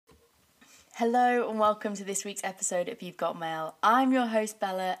Hello and welcome to this week's episode of You've Got Mail. I'm your host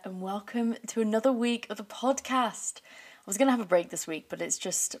Bella and welcome to another week of the podcast. I was going to have a break this week, but it's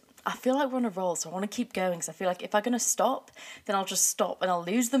just, I feel like we're on a roll, so I want to keep going because I feel like if I'm going to stop, then I'll just stop and I'll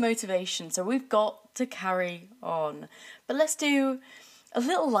lose the motivation. So we've got to carry on. But let's do a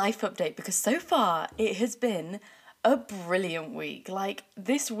little life update because so far it has been a brilliant week. Like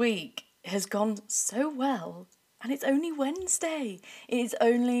this week has gone so well and it's only Wednesday. It is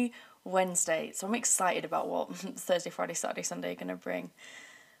only Wednesday, so I'm excited about what Thursday, Friday, Saturday, Sunday are going to bring.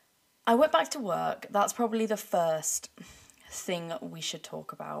 I went back to work. That's probably the first thing we should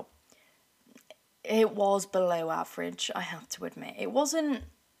talk about. It was below average, I have to admit. It wasn't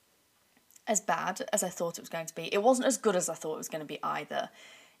as bad as I thought it was going to be. It wasn't as good as I thought it was going to be either.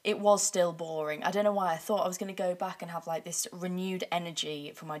 It was still boring. I don't know why. I thought I was going to go back and have like this renewed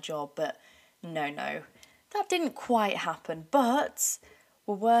energy for my job, but no. That didn't quite happen, but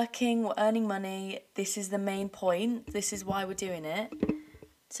we're working, we're earning money, this is the main point, this is why we're doing it.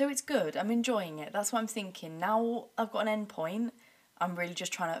 So it's good, I'm enjoying it, that's what I'm thinking. Now I've got an end point, I'm really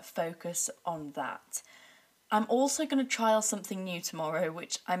just trying to focus on that. I'm also going to trial something new tomorrow,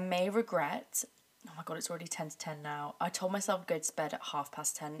 which I may regret. Oh my god, it's already 10 to 10 now. I told myself I'd go to bed at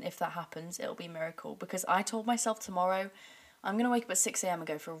 10:30. If that happens, it'll be a miracle. Because I told myself tomorrow, I'm going to wake up at 6 a.m. and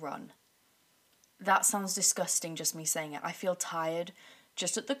go for a run. That sounds disgusting, just me saying it. I feel tired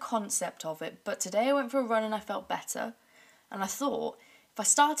just at the concept of it, but today I went for a run and I felt better, and I thought if I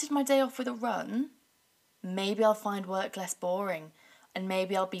started my day off with a run, maybe I'll find work less boring and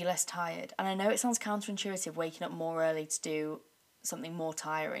maybe I'll be less tired. And I know it sounds counterintuitive waking up more early to do something more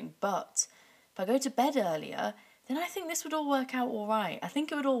tiring, but if I go to bed earlier, then I think this would all work out all right. I think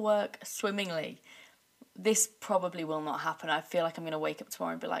it would all work swimmingly. This probably will not happen. I feel like I'm going to wake up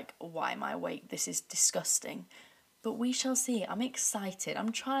tomorrow and be like, why am I awake? This is disgusting. But we shall see. I'm excited.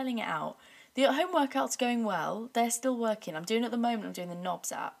 I'm trialling it out. The at-home workout's going well. They're still working. I'm doing at the moment, I'm doing the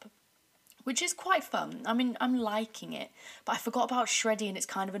Knobs app, which is quite fun. I mean, I'm liking it. But I forgot about Shreddy and it's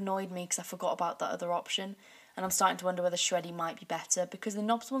kind of annoyed me because I forgot about that other option. And I'm starting to wonder whether Shreddy might be better because the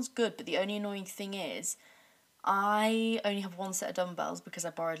Knobs one's good, but the only annoying thing is I only have one set of dumbbells because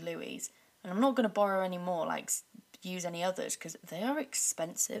I borrowed Louis'. And I'm not going to borrow any more, like use any others because they are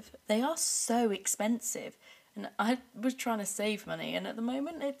expensive. They are so expensive. And I was trying to save money, and at the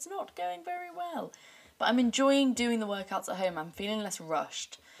moment, it's not going very well. But I'm enjoying doing the workouts at home. I'm feeling less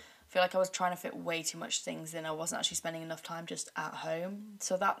rushed. I feel like I was trying to fit way too much things in. I wasn't actually spending enough time just at home.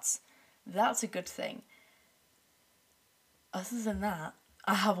 So that's a good thing. Other than that,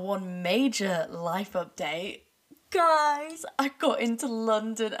 I have one major life update. Guys, I got into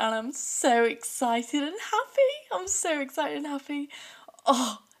London, and I'm so excited and happy. I'm so excited and happy.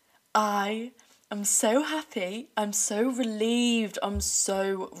 Oh, I'm so happy. I'm so relieved. I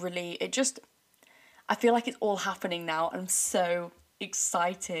feel like it's all happening now. I'm so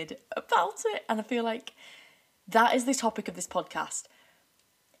excited about it. And I feel like that is the topic of this podcast.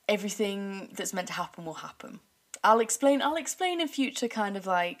 Everything that's meant to happen will happen. I'll explain in future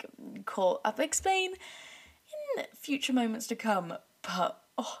I'll explain in future moments to come. But,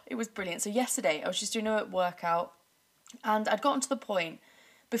 it was brilliant. So yesterday I was just doing a workout and I'd gotten to the point.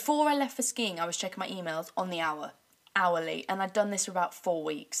 Before I left for skiing, I was checking my emails on the hourly, and I'd done this for about 4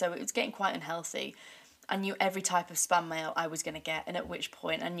 weeks, so it was getting quite unhealthy. I knew every type of spam mail I was going to get, and at which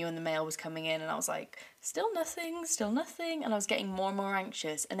point I knew when the mail was coming in, and I was like, still nothing, and I was getting more and more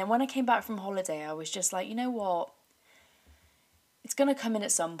anxious. And then when I came back from holiday, I was just like, you know what? It's going to come in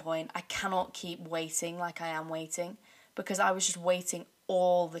at some point. I cannot keep waiting like I am waiting, because I was just waiting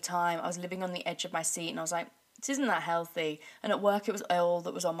all the time. I was living on the edge of my seat, and I was like, this isn't that healthy. And at work, it was all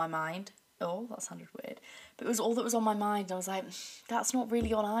that was on my mind. Oh, that sounded weird. But it was all that was on my mind. And I was like, that's not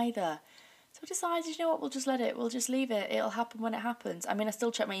really on either. So I decided, you know what, we'll just leave it. It'll happen when it happens. I mean, I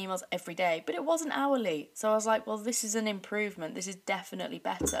still check my emails every day, but it wasn't hourly. So I was like, well, this is an improvement. This is definitely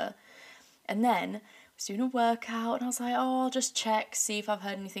better. And then I was doing a workout and I was like, oh, I'll just check, see if I've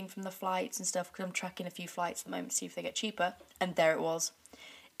heard anything from the flights and stuff, because I'm tracking a few flights at the moment to see if they get cheaper. And there it was.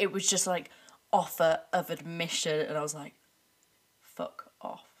 It was just like, offer of admission, and I was like, fuck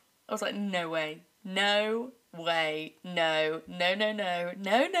off. I was like, no way, no, and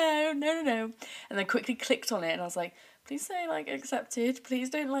then quickly clicked on it, and I was like, please say, accepted, please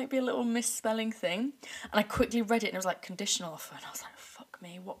don't, be a little misspelling thing, and I quickly read it, and it was like, conditional offer, and I was like, fuck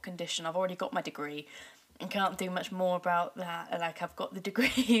me, what condition? I've already got my degree, and can't do much more about that, I've got the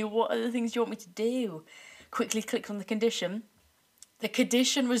degree, what other things do you want me to do? Quickly clicked on the condition. The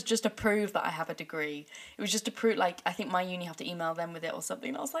condition was just to prove that I have a degree. It was just to prove, I think my uni have to email them with it or something.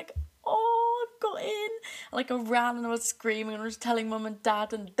 And I was like, oh, I've got in. Like, I ran and I was screaming and I was telling mum and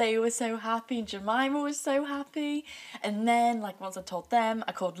dad, and they were so happy, and Jemima was so happy. And then, like, once I told them,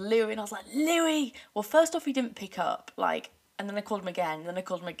 I called Louis and I was like, Louis! Well, first off, he didn't pick up, like, and then I called him again, and then I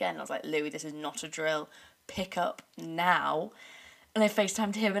called him again, and I was like, Louis, this is not a drill. Pick up now. And I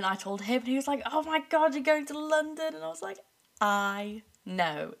FaceTimed him and I told him, and he was like, oh my God, you're going to London. And I was like, I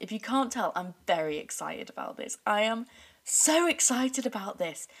know. If you can't tell, I'm very excited about this. I am so excited about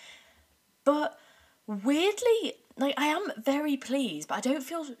this. But weirdly, like, I am very pleased, but I don't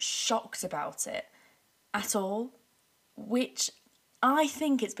feel shocked about it at all. Which I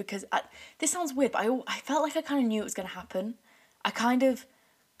think it's because, this sounds weird, but I felt like I kind of knew it was going to happen. I kind of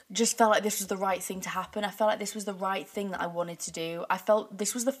just felt like this was the right thing to happen. I felt like this was the right thing that I wanted to do. I felt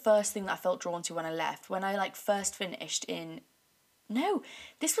this was the first thing that I felt drawn to when I left. When I, like, first finished in... No,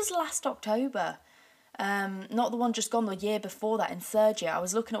 this was last October. Not the one just gone, the year before that, in third year. I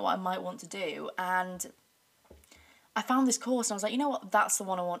was looking at what I might want to do, and I found this course, and I was like, you know what, that's the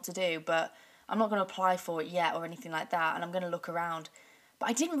one I want to do, but I'm not going to apply for it yet or anything like that, and I'm going to look around. But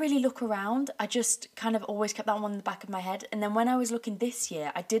I didn't really look around. I just kind of always kept that one in the back of my head. And then when I was looking this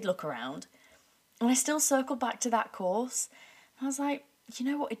year, I did look around, and I still circled back to that course. And I was like, you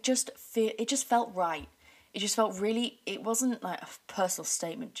know what? It just felt right. It just felt really. It wasn't like a personal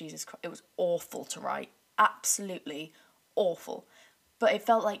statement. Jesus Christ, it was awful to write. Absolutely awful. But it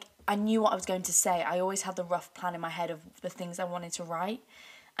felt like I knew what I was going to say. I always had the rough plan in my head of the things I wanted to write,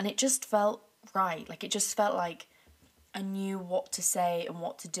 and it just felt right. Like, it just felt like I knew what to say and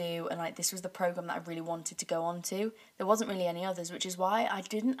what to do, and like this was the program that I really wanted to go on to. There wasn't really any others, which is why I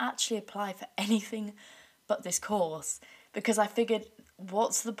didn't actually apply for anything but this course, because I figured,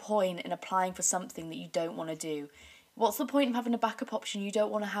 what's the point in applying for something that you don't want to do? What's the point of having a backup option you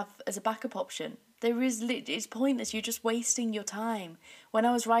don't want to have as a backup option? It's pointless. You're just wasting your time. When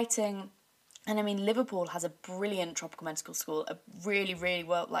I was writing, and I mean, Liverpool has a brilliant tropical medical school, a really, really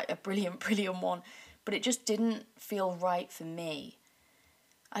well, like a brilliant one. But it just didn't feel right for me.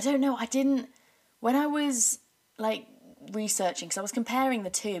 I don't know, when I was, like, researching, because I was comparing the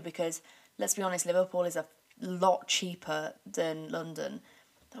two, because, let's be honest, Liverpool is a lot cheaper than London.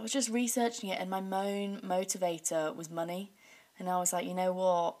 I was just researching it, and my main motivator was money. And I was like, you know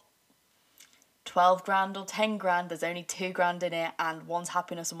what? 12 grand or 10 grand, there's only 2 grand in it, and one's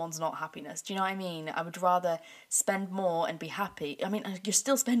happiness and one's not happiness. Do you know what I mean? I would rather spend more and be happy. I mean, you're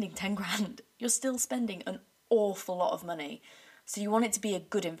still spending 10 grand. You're still spending an awful lot of money. So you want it to be a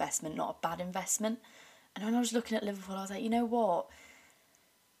good investment, not a bad investment. And when I was looking at Liverpool, I was like, you know what?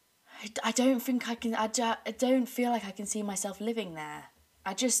 I don't think I can, I don't feel like I can see myself living there.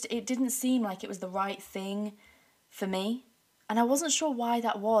 It didn't seem like it was the right thing for me. And I wasn't sure why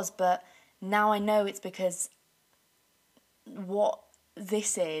that was, but now I know it's because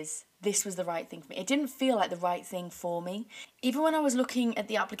this was the right thing for me. It didn't feel like the right thing for me. Even when I was looking at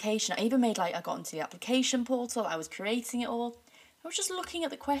the application, I got into the application portal, I was creating it all. I was just looking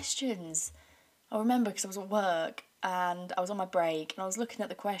at the questions. I remember because I was at work and I was on my break and I was looking at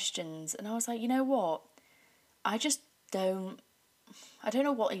the questions and I was like, you know what? I don't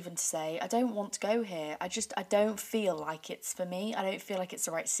know what even to say. I don't want to go here. I don't feel like it's for me. I don't feel like it's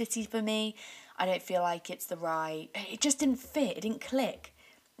the right city for me. I don't feel like it just didn't fit. It didn't click.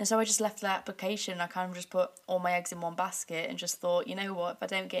 And so I just left the application. I kind of just put all my eggs in one basket and just thought, you know what, if I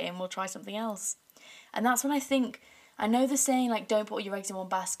don't get in, we'll try something else. And that's when I know the saying, like, don't put all your eggs in one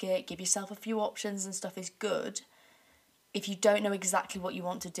basket, give yourself a few options and stuff is good if you don't know exactly what you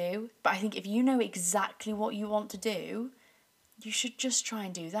want to do. But I think if you know exactly what you want to do, you should just try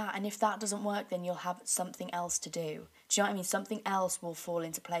and do that. And if that doesn't work, then you'll have something else to do. Do you know what I mean? Something else will fall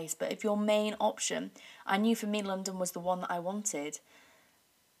into place. But if your main option, I knew for me London was the one that I wanted.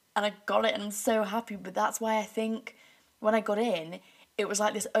 And I got it and I'm so happy. But that's why I think when I got in, it was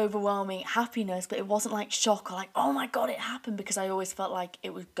like this overwhelming happiness. But it wasn't like shock or like, oh my God, it happened. Because I always felt like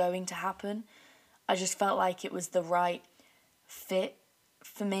it was going to happen. I just felt like it was the right fit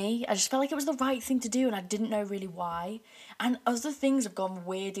for me. I just felt like it was the right thing to do and I didn't know really why. And other things have gone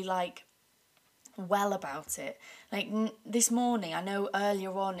weirdly, like, well about it. Like, this morning, I know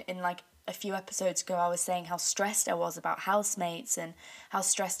earlier on in, like, a few episodes ago, I was saying how stressed I was about housemates and how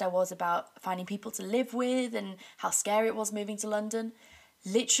stressed I was about finding people to live with and how scary it was moving to London.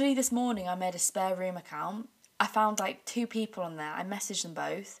 Literally this morning, I made a spare room account. I found, like, 2 people on there. I messaged them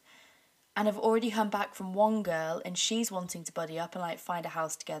both. And I've already come back from one girl and she's wanting to buddy up and, like, find a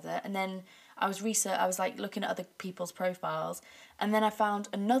house together. And then I was like looking at other people's profiles. And then I found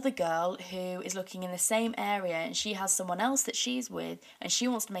another girl who is looking in the same area and she has someone else that she's with and she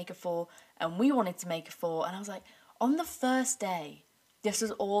wants to make a 4 and we wanted to make a 4. And I was like, on the first day this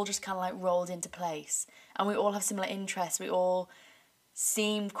was all just kind of like rolled into place. And we all have similar interests. We all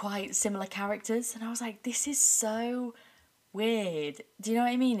seem quite similar characters. And I was like, this is so weird. Do you know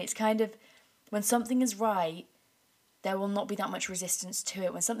what I mean? It's kind of, when something is right, there will not be that much resistance to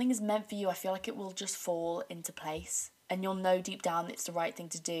it. When something is meant for you, I feel like it will just fall into place. And you'll know deep down it's the right thing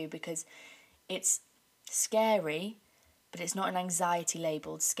to do, because it's scary, but it's not an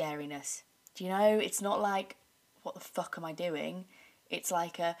anxiety-labelled scariness. Do you know? It's not like, what the fuck am I doing? It's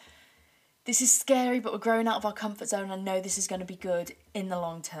like this is scary, but we're growing out of our comfort zone. I know this is going to be good in the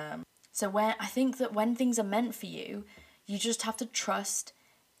long term. So I think that when things are meant for you, you just have to trust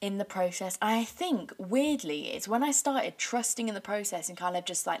in the process. And I think, weirdly, it's when I started trusting in the process and kind of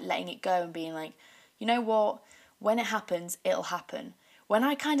just like letting it go and being like, you know what, when it happens, it'll happen. When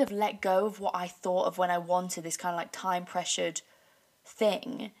I kind of let go of what I thought of when I wanted this kind of like time pressured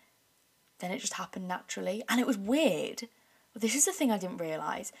thing, then it just happened naturally. And it was weird. This is the thing I didn't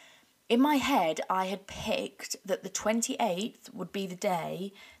realise. In my head, I had picked that the 28th would be the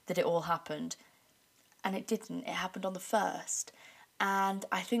day that it all happened. And it didn't. It happened on the 1st. And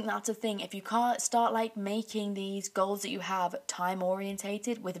I think that's the thing. If you can't start like making these goals that you have time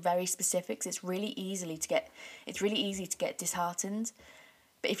orientated with very specifics, it's really easy to get disheartened.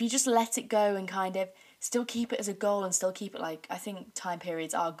 But if you just let it go and kind of still keep it as a goal and still keep it like, I think time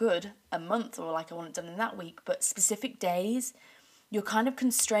periods are good, a month, or like I want it done in that week, but specific days, you're kind of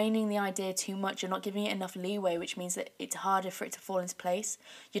constraining the idea too much. You're not giving it enough leeway, which means that it's harder for it to fall into place.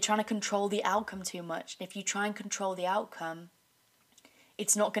 You're trying to control the outcome too much. And if you try and control the outcome,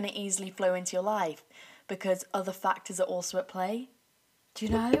 it's not going to easily flow into your life because other factors are also at play. Do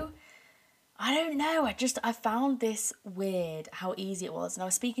you know? I don't know. I found this weird how easy it was. And I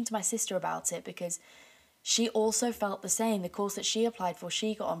was speaking to my sister about it because she also felt the same. The course that she applied for,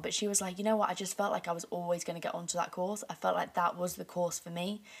 she got on, but she was like, you know what? I just felt like I was always going to get onto that course. I felt like that was the course for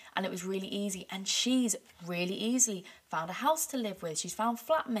me and it was really easy. And she's really easily found a house to live with. She's found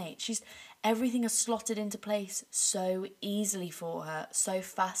flatmates. Everything has slotted into place so easily for her, so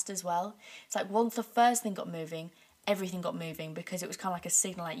fast as well. It's like once the first thing got moving, everything got moving because it was kind of like a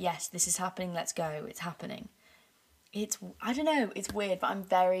signal like, yes, this is happening, let's go, it's happening. I don't know, it's weird, but I'm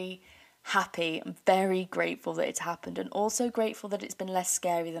very happy. I'm very grateful that it's happened and also grateful that it's been less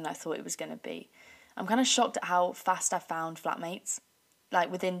scary than I thought it was going to be. I'm kind of shocked at how fast I found flatmates.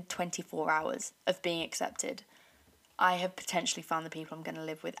 Like within 24 hours of being accepted, I have potentially found the people I'm going to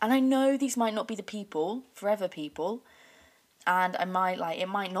live with. And I know these might not be the people, forever people, and it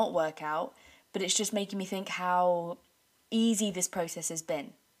might not work out, but it's just making me think how easy this process has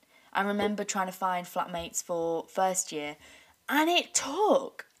been. I remember trying to find flatmates for first year and it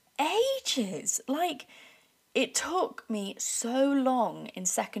took ages. Like, it took me so long in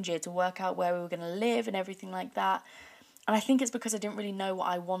second year to work out where we were going to live and everything like that. And I think it's because I didn't really know what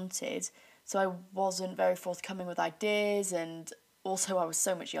I wanted, so I wasn't very forthcoming with ideas, and also I was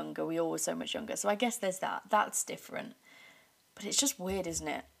so much younger. We all were so much younger. So I guess there's that. That's different. But it's just weird, isn't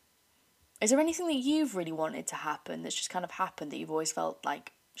it? Is there anything that you've really wanted to happen that's just kind of happened that you've always felt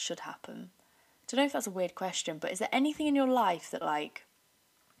like should happen? I don't know if that's a weird question, but is there anything in your life that like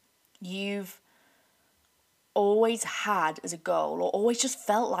you've always had as a goal or always just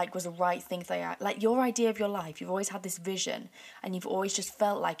felt like was the right thing like your idea of your life? You've always had this vision and you've always just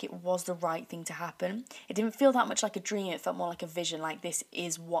felt like it was the right thing to happen. It didn't feel that much like a dream. It felt more like a vision, like this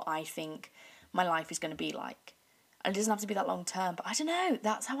is what I think my life is going to be like. And it doesn't have to be that long term, but I don't know,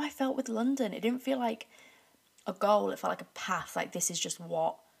 that's how I felt with London. It didn't feel like a goal, it felt like a path, like this is just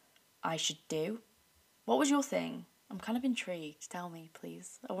what I should do. What was your thing? I'm kind of intrigued. Tell me,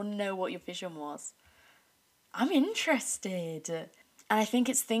 please. I want to know what your vision was. I'm interested. And I think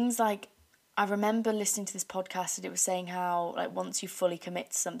it's things like, I remember listening to this podcast and it was saying how like once you fully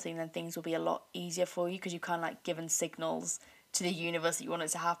commit to something, then things will be a lot easier for you because you've kind of like given signals to the universe that you want it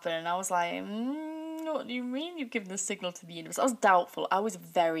to happen. And I was like, what do you mean you've given the signal to the universe? I was doubtful. I was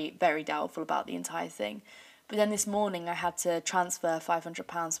very, very doubtful about the entire thing. But then this morning I had to transfer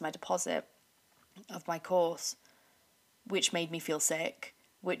 £500 for my deposit of my course, which made me feel sick,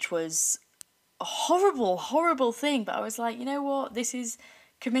 which was a horrible, horrible thing. But I was like, you know what? This is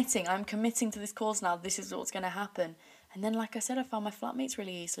committing. I'm committing to this course now. This is what's going to happen. And then, like I said, I found my flatmates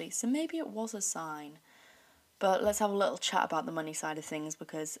really easily. So maybe it was a sign. But let's have a little chat about the money side of things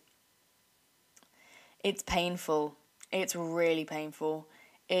because it's painful. It's really painful.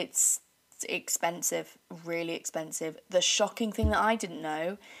 It's expensive, really expensive. The shocking thing that I didn't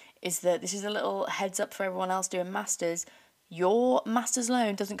know is that this is a little heads up for everyone else doing masters. Your master's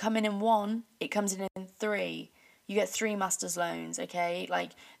loan doesn't come in one, it comes in 3. You get 3 master's loans, okay?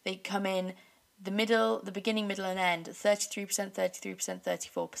 Like, they come in the beginning, middle and end, 33%, 33%,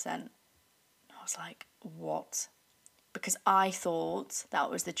 34%. I was like, what? Because I thought that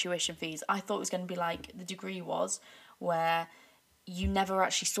was the tuition fees. I thought it was going to be like the degree was, where you never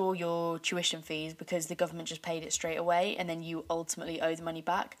actually saw your tuition fees because the government just paid it straight away and then you ultimately owe the money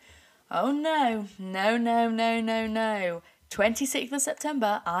back. Oh no, no, no, no, no, no. 26th of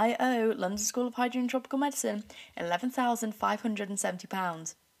September, I owe London School of Hygiene and Tropical Medicine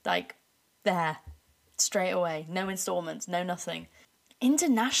 £11,570. Like, there. Straight away. No instalments, no nothing.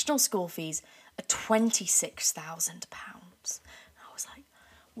 International school fees are £26,000. I was like,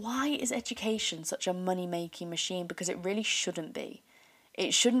 why is education such a money-making machine? Because it really shouldn't be.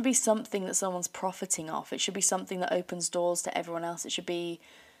 It shouldn't be something that someone's profiting off. It should be something that opens doors to everyone else. It should be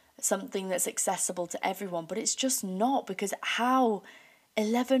something that's accessible to everyone, but it's just not, because how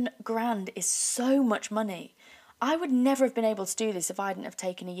 11 grand is so much money. I would never have been able to do this if I hadn't have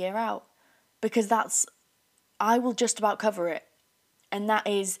taken a year out, because I will just about cover it. And that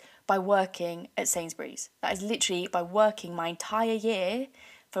is by working at Sainsbury's. That is literally by working my entire year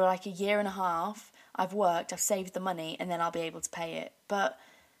for like a year and a half. I've worked, I've saved the money, and then I'll be able to pay it. But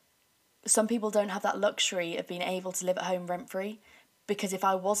some people don't have that luxury of being able to live at home rent-free, because if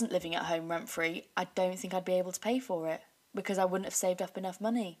I wasn't living at home rent-free, I don't think I'd be able to pay for it, because I wouldn't have saved up enough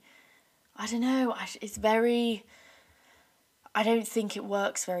money. I don't know, I don't think it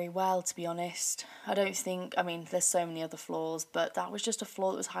works very well, to be honest. There's so many other flaws, but that was just a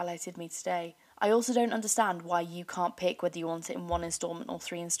flaw that was highlighted me today. I also don't understand why you can't pick whether you want it in 1 instalment or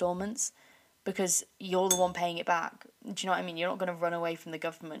 3 instalments, because you're the one paying it back. Do you know what I mean? You're not going to run away from the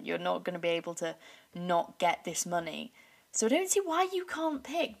government. You're not going to be able to not get this money. So I don't see why you can't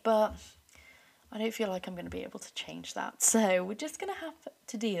pick, but I don't feel like I'm going to be able to change that. So we're just going to have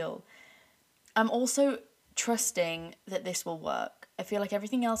to deal. I'm also trusting that this will work. I feel like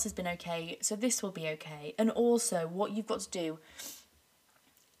everything else has been okay, so this will be okay. And also, what you've got to do,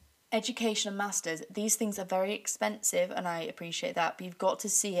 education and masters, these things are very expensive, and I appreciate that, but you've got to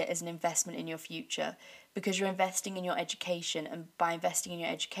see it as an investment in your future, because you're investing in your education, and by investing in your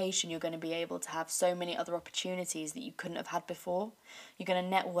education, you're going to be able to have so many other opportunities that you couldn't have had before. You're going to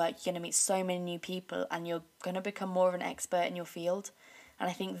network, you're going to meet so many new people, and you're going to become more of an expert in your field. And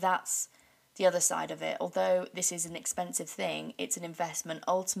I think that's the other side of it. Although this is an expensive thing, it's an investment.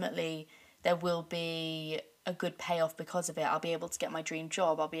 Ultimately, there will be a good payoff because of it. I'll be able to get my dream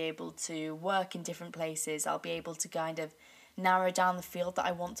job. I'll be able to work in different places. I'll be able to kind of narrow down the field that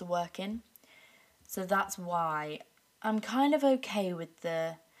I want to work in. So that's why I'm kind of okay with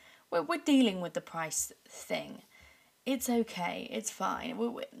we're dealing with the price thing. It's okay. It's fine.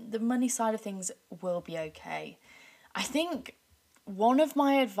 The money side of things will be okay. I think one of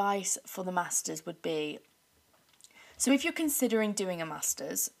my advice for the masters would be, so if you're considering doing a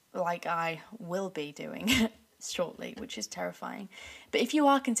masters, like I will be doing shortly, which is terrifying, but if you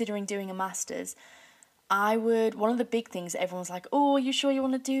are considering doing a masters, one of the big things that everyone's like, oh, are you sure you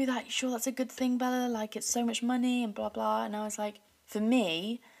want to do that? You sure that's a good thing, Bella? Like, it's so much money and blah, blah. And I was like, for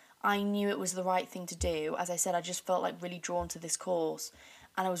me, I knew it was the right thing to do. As I said, I just felt like really drawn to this course,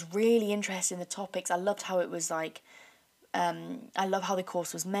 and I was really interested in the topics. I loved how it was like, I love how the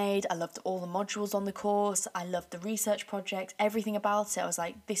course was made. I loved all the modules on the course. I loved the research project, everything about it. I was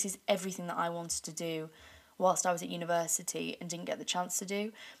like, this is everything that I wanted to do whilst I was at university and didn't get the chance to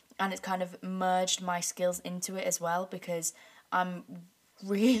do. And it's kind of merged my skills into it as well, because I'm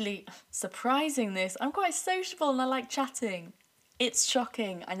really surprising this. I'm quite sociable and I like chatting. It's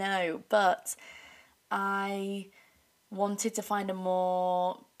shocking, I know, but I wanted to find a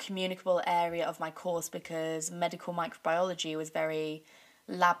more communicable area of my course, because medical microbiology was very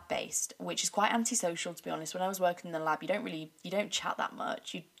lab-based, which is quite antisocial, to be honest. When I was working in the lab, you don't chat that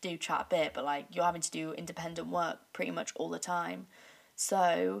much. You do chat a bit, but like you're having to do independent work pretty much all the time.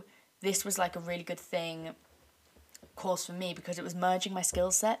 So this was like a really good course for me, because it was merging my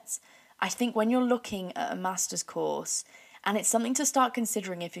skill sets. I think when you're looking at a master's course, and it's something to start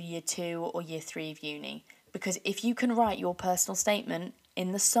considering if you're year 2 or year 3 of uni, because if you can write your personal statement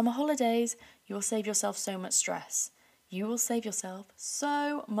in the summer holidays, you'll save yourself so much stress. You will save yourself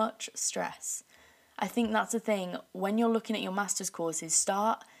so much stress. I think that's the thing. When you're looking at your master's courses,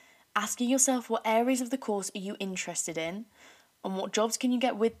 start asking yourself, what areas of the course are you interested in? And what jobs can you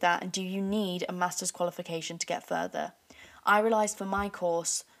get with that? And do you need a master's qualification to get further? I realised for my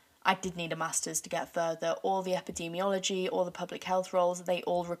course, I did need a master's to get further. All the epidemiology, all the public health roles, they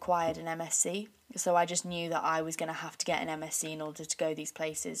all required an MSc. So I just knew that I was going to have to get an MSc in order to go these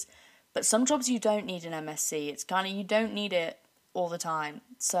places. But some jobs you don't need an MSc. It's kind of, you don't need it all the time.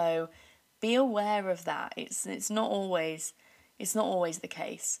 So be aware of that. It's not always the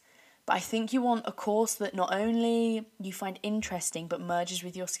case. But I think you want a course that not only you find interesting but merges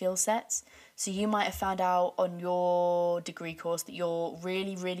with your skill sets. So you might have found out on your degree course that you're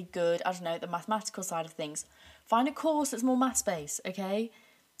really, really good, I don't know, at the mathematical side of things. Find a course that's more maths based, okay?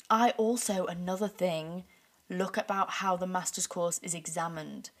 I also, another thing, look about how the master's course is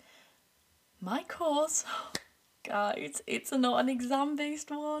examined. My course, guys, it's not an exam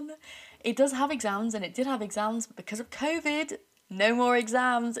based one. It does have exams and it did have exams, but because of COVID, no more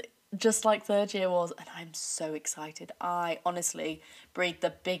exams, just like third year was. And I'm so excited. I honestly breathed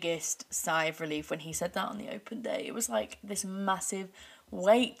the biggest sigh of relief when he said that on the open day. It was like this massive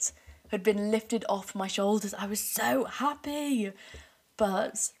weight had been lifted off my shoulders. I was so happy.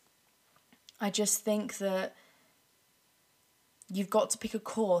 But I just think that you've got to pick a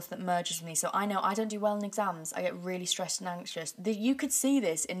course that merges with me. So I know I don't do well in exams. I get really stressed and anxious. You could see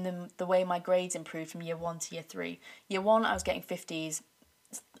this in the way my grades improved from year 1 to year 3. Year 1, I was getting 50s,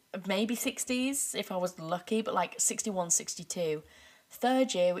 maybe 60s if I was lucky, but like 61, 62.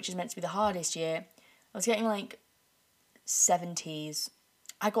 Third year, which is meant to be the hardest year, I was getting like 70s.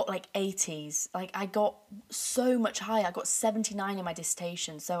 I got like 80s. Like I got so much higher. I got 79 in my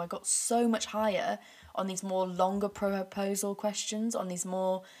dissertation. So I got so much higher on these more longer proposal questions, on these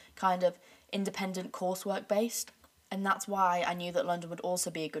more kind of independent coursework based. And that's why I knew that London would also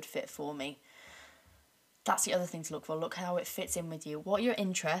be a good fit for me. That's the other thing to look for. Look how it fits in with you. What are your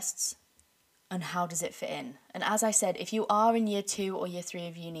interests and how does it fit in? And as I said, if you are in year 2 or year 3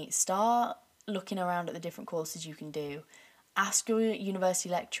 of uni, start looking around at the different courses you can do. Ask your university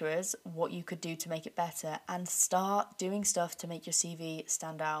lecturers what you could do to make it better and start doing stuff to make your CV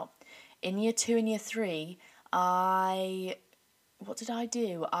stand out. In year 2 and year 3, what did I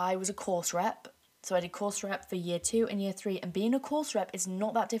do? I was a course rep. So I did course rep for year 2 and year 3. And being a course rep is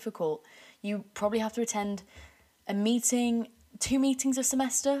not that difficult. You probably have to attend a meeting, 2 meetings a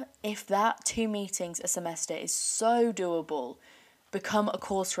semester. If that, 2 meetings a semester is so doable. Become a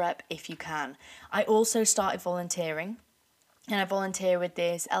course rep if you can. I also started volunteering. And I volunteer with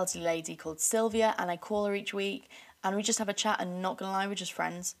this elderly lady called Sylvia, and I call her each week, and we just have a chat, and not gonna lie, we're just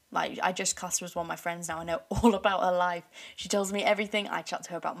friends. Like, I just class her as one of my friends now. I know all about her life. She tells me everything. I chat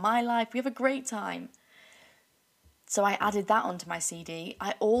to her about my life. We have a great time. So I added that onto my CD.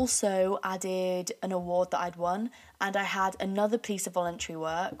 I also added an award that I'd won, and I had another piece of voluntary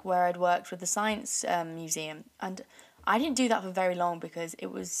work where I'd worked with the Science Museum. And I didn't do that for very long because it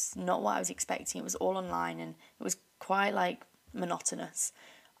was not what I was expecting. It was all online, and it was quite, like, monotonous.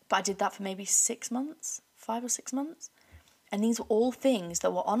 But I did that for maybe 6 months, 5 or 6 months. And these were all things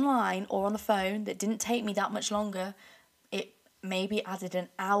that were online or on the phone that didn't take me that much longer. It maybe added an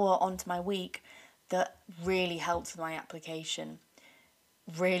hour onto my week that really helped with my application.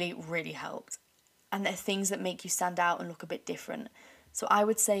 Really, really helped. And they're things that make you stand out and look a bit different. So I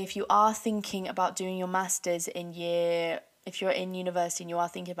would say if you are thinking about doing your master's if you're in university and you are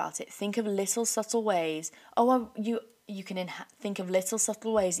thinking about it, think of little subtle ways. You can think of little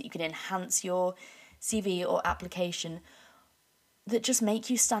subtle ways that you can enhance your CV or application that just make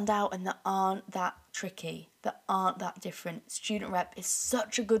you stand out and that aren't that tricky, that aren't that different. Student rep is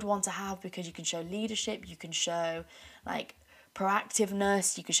such a good one to have because you can show leadership, you can show like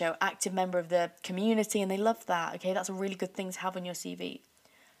proactiveness, you can show active member of the community, and they love that. Okay, that's a really good thing to have on your CV.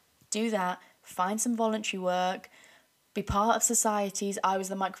 Do that, find some voluntary work, be part of societies. I was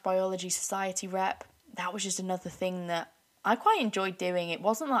the microbiology society rep. That was just another thing that I quite enjoyed doing. It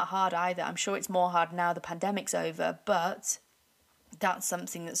wasn't that hard either. I'm sure it's more hard now the pandemic's over, but that's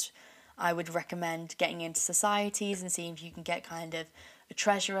something I would recommend getting into societies and seeing if you can get kind of a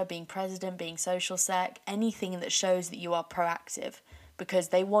treasurer, being president, being social sec, anything that shows that you are proactive, because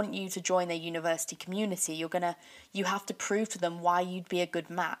they want you to join their university community. You have to prove to them why you'd be a good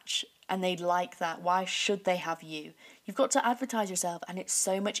match, and they'd like that. Why should they have you? You've got to advertise yourself, and it's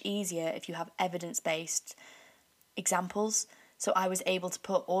so much easier if you have evidence-based examples. So I was able to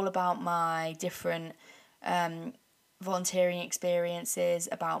put all about my different volunteering experiences,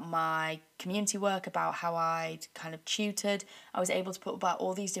 about my community work, about how I'd kind of tutored. I was able to put about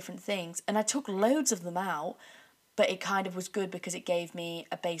all these different things, and I took loads of them out, but it kind of was good because it gave me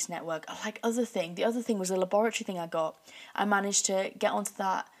a base network. The other thing was a laboratory thing I got. I managed to get onto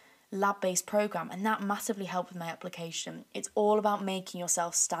that lab-based program, and that massively helped with my application. It's all about making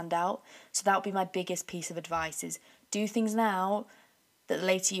yourself stand out. So that would be my biggest piece of advice: is do things now that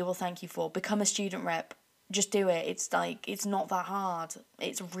later you will thank you for. Become a student rep. Just do it. It's not that hard.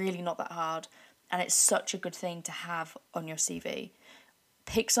 It's really not that hard, and it's such a good thing to have on your CV.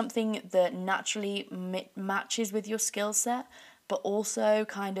 Pick something that naturally matches with your skill set, but also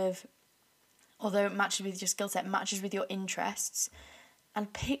kind of, although it matches with your skill set, matches with your interests.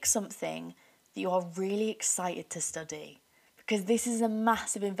 and pick something that you are really excited to study, because this is a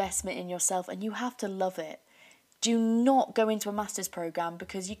massive investment in yourself and you have to love it. Do not go into a master's program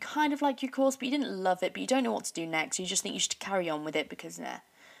because you kind of like your course, but you didn't love it, but you don't know what to do next. You just think you should carry on with it because,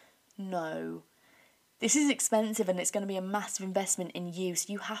 no. This is expensive and it's going to be a massive investment in you,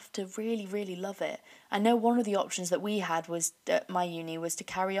 so you have to really, really love it. I know one of the options that we had was at my uni was to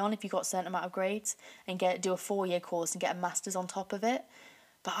carry on if you got a certain amount of grades and do a 4-year course and get a master's on top of it.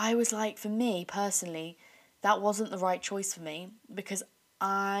 But I was like, for me personally, that wasn't the right choice for me because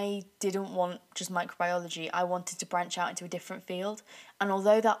I didn't want just microbiology. I wanted to branch out into a different field. And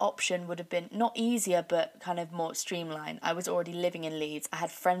although that option would have been not easier, but kind of more streamlined, I was already living in Leeds. I had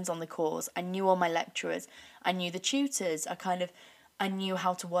friends on the course. I knew all my lecturers. I knew the tutors. I knew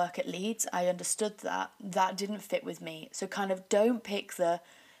how to work at Leeds. I understood that. That didn't fit with me. So kind of don't pick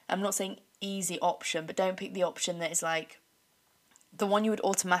I'm not saying easy option, but don't pick the option that is like the one you would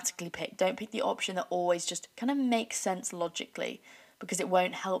automatically pick. Don't pick the option that always just kind of makes sense logically, because it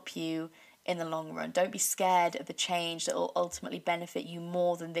won't help you in the long run. Don't be scared of the change that will ultimately benefit you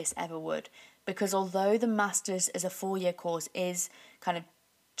more than this ever would. Because although the Masters as a 4-year course is kind of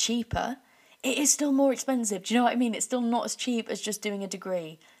cheaper, it is still more expensive. Do you know what I mean? It's still not as cheap as just doing a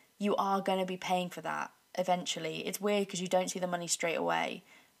degree. You are going to be paying for that eventually. It's weird because you don't see the money straight away,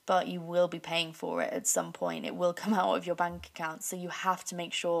 but you will be paying for it at some point. It will come out of your bank account. So you have to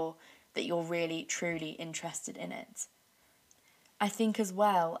make sure that you're really, truly interested in it. I think as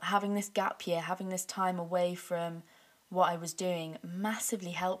well, having this gap year, having this time away from what I was doing massively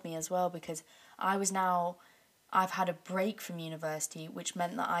helped me as well, because I've had a break from university, which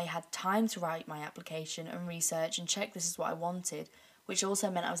meant that I had time to write my application and research and check this is what I wanted, which also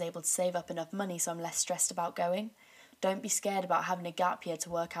meant I was able to save up enough money so I'm less stressed about going. Don't be scared about having a gap year to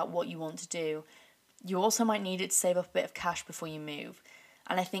work out what you want to do. You also might need it to save up a bit of cash before you move.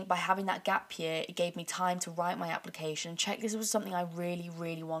 And I think by having that gap year, it gave me time to write my application and check this was something I really,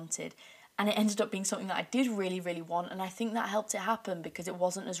 really wanted. And it ended up being something that I did really, really want. And I think that helped it happen because it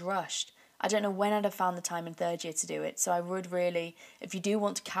wasn't as rushed. I don't know when I'd have found the time in third year to do it. So I would really, if you do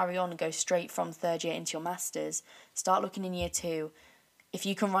want to carry on and go straight from third year into your master's, start looking in year 2. If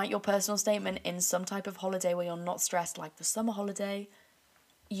you can write your personal statement in some type of holiday where you're not stressed, like the summer holiday,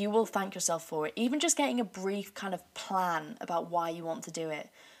 you will thank yourself for it. Even just getting a brief kind of plan about why you want to do it.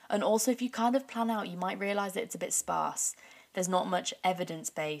 And also if you kind of plan out, you might realise that it's a bit sparse. There's not much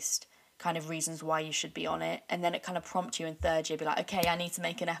evidence-based kind of reasons why you should be on it. And then it kind of prompts you in third year, be like, okay, I need to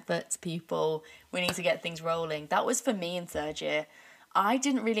make an effort, people. We need to get things rolling. That was for me in third year. I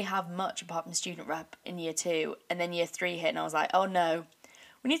didn't really have much apart from student rep in year 2. And then year 3 hit and I was like, oh no,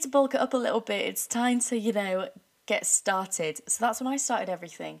 we need to bulk it up a little bit. It's time to, get started. So that's when I started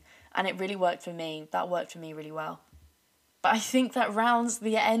everything, and it really worked for me. That worked for me really well. But I think that rounds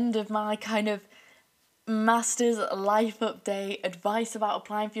the end of my kind of master's life update, advice about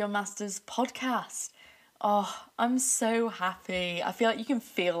applying for your master's podcast. Oh, I'm so happy. I feel like you can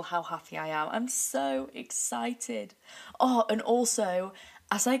feel how happy I am. I'm so excited. Oh, and also,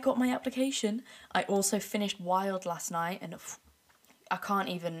 as I got my application, I also finished Wild last night, and I can't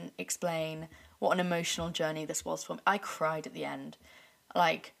even explain what an emotional journey this was for me. I cried at the end,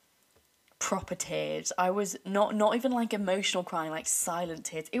 like proper tears. I was not even like emotional crying, like silent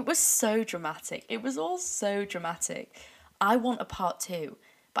tears. It was so dramatic. It was all so dramatic. I want a part 2,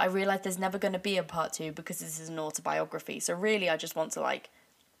 but I realised there's never going to be a part 2 because this is an autobiography. So really I just want to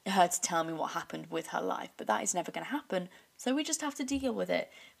her to tell me what happened with her life, but that is never going to happen. So we just have to deal with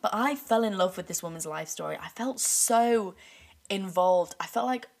it. But I fell in love with this woman's life story. I felt so involved. I felt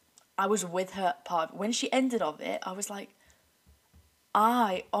like I was with her part. When she ended of it, I was like,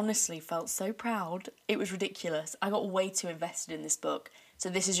 I honestly felt so proud. It was ridiculous. I got way too invested in this book. So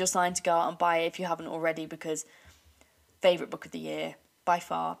this is your sign to go out and buy it if you haven't already, because favourite book of the year, by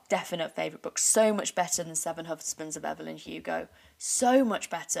far, definite favourite book. So much better than Seven Husbands of Evelyn Hugo. So much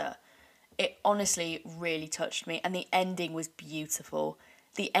better. It honestly really touched me, and the ending was beautiful.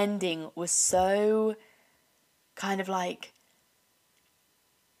 The ending was so kind of like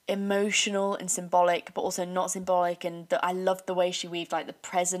emotional and symbolic, but also not symbolic, and I loved the way she weaved like the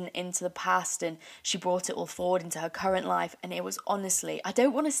present into the past, and she brought it all forward into her current life. And it was honestly, I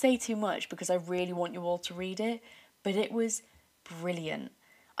don't want to say too much because I really want you all to read it, but it was brilliant.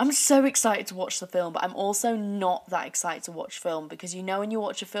 I'm so excited to watch the film, but I'm also not that excited to watch film, because when you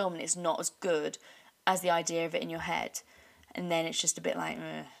watch a film and it's not as good as the idea of it in your head, and then it's just a bit like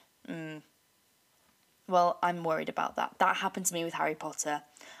Well, I'm worried about that. That happened to me with Harry Potter,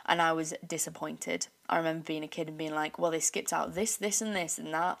 and I was disappointed. I remember being a kid and being like, well, they skipped out this, and this,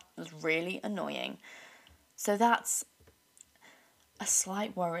 and that was really annoying. So that's a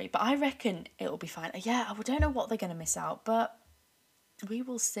slight worry, but I reckon it'll be fine. Yeah, I don't know what they're going to miss out, but we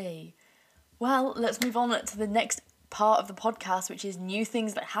will see. Well, let's move on to the next part of the podcast, which is new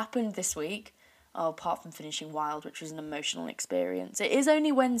things that happened this week. Oh, apart from finishing Wild, which was an emotional experience. It is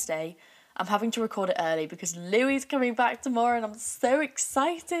only Wednesday. I'm having to record it early because Louis coming back tomorrow and I'm so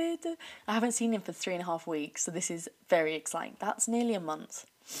excited. I haven't seen him for 3.5 weeks, so this is very exciting. That's nearly a month.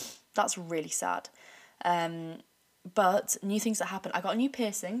 That's really sad. But new things that happened. I got a new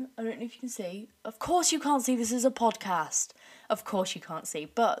piercing. I don't know if you can see. Of course you can't see. This is a podcast. Of course you can't see.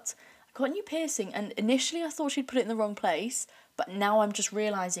 But I got a new piercing and initially I thought she'd put it in the wrong place. But now I'm just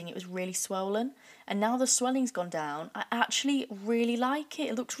realising it was really swollen. And now the swelling's gone down. I actually really like it.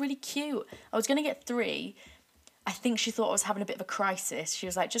 It looks really cute. I was going to get 3. I think she thought I was having a bit of a crisis. She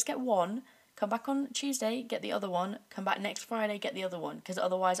was like, just get 1. Come back on Tuesday, get the other one. Come back next Friday, get the other one. Because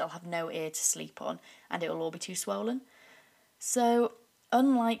otherwise I'll have no ear to sleep on. And it'll all be too swollen. So,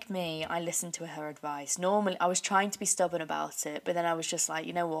 unlike me, I listened to her advice. Normally, I was trying to be stubborn about it. But then I was just like,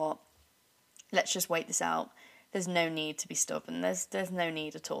 you know what? Let's just wait this out. There's no need to be stubborn. There's no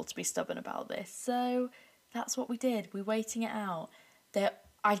need at all to be stubborn about this. So that's what we did. We're waiting it out.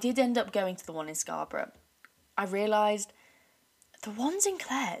 I did end up going to the one in Scarborough. I realised the ones in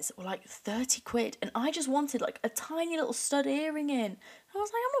Clare's were like 30 quid. And I just wanted like a tiny little stud earring in. I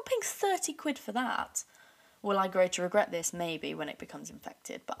was like, I'm not paying 30 quid for that. Will I grow to regret this? Maybe when it becomes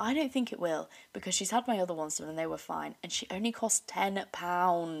infected. But I don't think it will because she's had my other ones done and they were fine. And she only cost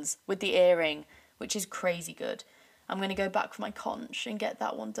 £10 with the earring, which is crazy good. I'm going to go back for my conch and get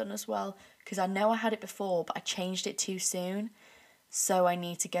that one done as well because I know I had it before but I changed it too soon. So I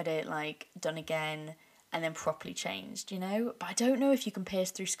need to get it like done again and then properly changed, you know? But I don't know if you can pierce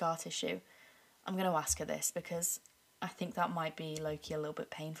through scar tissue. I'm going to ask her this because I think that might be low-key a little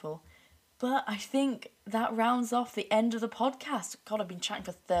bit painful. But I think that rounds off the end of the podcast. God, I've been chatting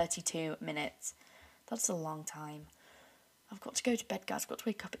for 32 minutes. That's a long time. I've got to go to bed, guys. I've got to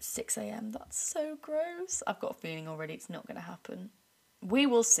wake up at 6 a.m. That's so gross. I've got a feeling already it's not going to happen. We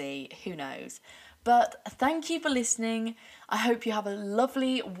will see. Who knows? But thank you for listening. I hope you have a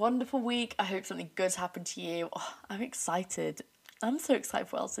lovely, wonderful week. I hope something good's happened to you. Oh, I'm excited. I'm so excited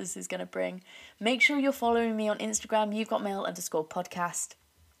for what else this is going to bring. Make sure you're following me on Instagram, You've Got Mail _podcast.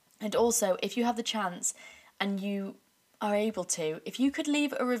 And also, if you have the chance and you are able to, if you could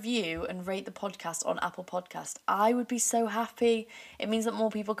leave a review and rate the podcast on Apple Podcast, I would be so happy. It means that more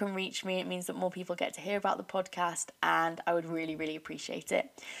people can reach me. It means that more people get to hear about the podcast and I would really, really appreciate it.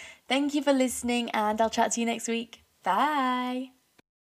 Thank you for listening and I'll chat to you next week. Bye.